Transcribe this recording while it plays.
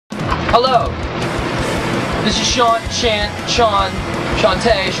Hello, this is Shantae,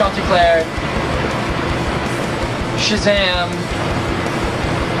 Chanticleer, Shazam,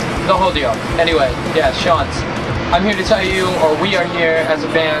 the whole deal. Anyway, yeah, Shant. I'm here to tell you, or we are here as a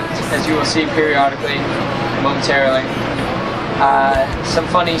band, as you will see periodically, momentarily. Some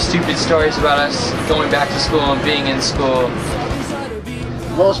funny, stupid stories about us going back to school and being in school.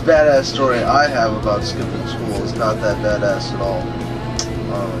 The most badass story I have about skipping school is not that badass at all.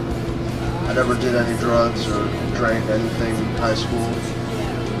 I never did any drugs or drank anything in high school.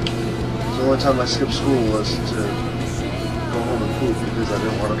 The only time I skipped school was to go home and poop because I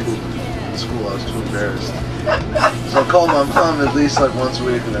didn't want to poop in school. I was too embarrassed. So I called my mom at least like once a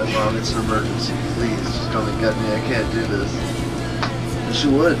week and I said, "Mom, it's an emergency. Please, just come and get me. I can't do this." And she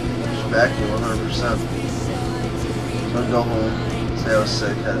would. She'd back me 100%. So I'd go home, say I was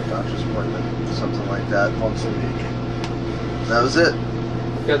sick, had a doctor's appointment, something like that, once a week. That was it.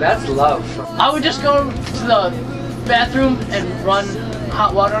 Yo, that's love. I would just go to the bathroom and run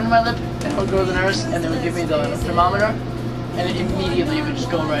hot water under my lip, and I would go to the nurse, and they would give me the thermometer, and it immediately it would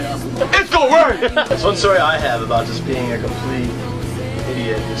just go right up. It's going right! That's one story I have about just being a complete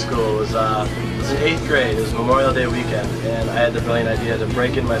idiot in school was, it was in 8th grade. It was Memorial Day weekend, and I had the brilliant idea to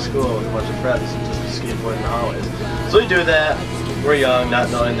break in my school with a bunch of friends and just skateboard in the hallways. So we do that. We're young, not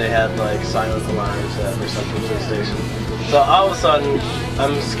knowing they had like silent alarms at their Central Police Station. So all of a sudden,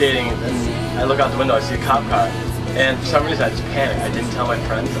 I'm skating and I look out the window, I see a cop car. And for some reason I just panicked. I didn't tell my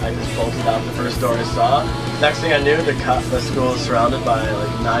friends, I just bolted out the first door I saw. Next thing I knew, the school was surrounded by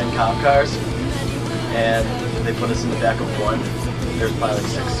like 9 cop cars. And they put us in the back of one. There's probably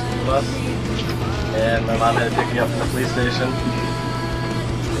like 6 of us. And my mom had to pick me up from the police station.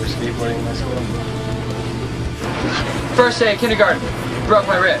 We were skateboarding in my school. First day of kindergarten, broke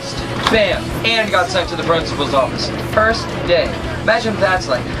my wrist. Bam! And got sent to the principal's office. First day. Imagine what that's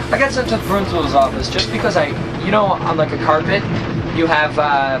like. I got sent to the principal's office just because you know, on like a carpet, you have,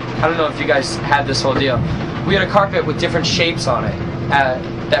 I don't know if you guys had this whole deal. We had a carpet with different shapes on it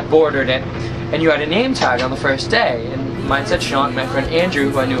that bordered it, and you had a name tag on the first day. And mine said Sean. My friend Andrew,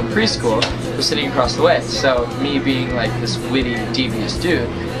 who I knew in preschool, was sitting across the way. So me being like this witty, devious dude,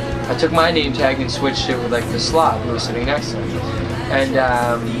 I took my name tag and switched it with like the slob who was sitting next to me. And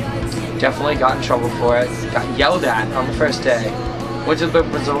definitely got in trouble for it. Got yelled at on the first day. Went to the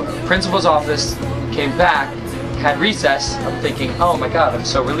principal's office, came back, had recess. I'm thinking, oh my god, I'm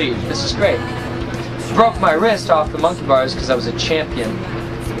so relieved. This is great. Broke my wrist off the monkey bars because I was a champion.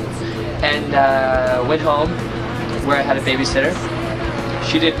 And went home where I had a babysitter.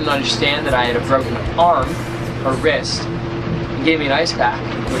 She didn't understand that I had a broken arm or wrist and gave me an ice pack,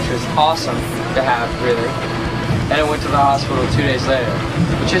 which was awesome to have, really. And I went to the hospital 2 days later,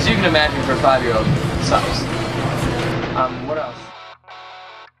 which, as you can imagine, for a 5-year-old, sucks.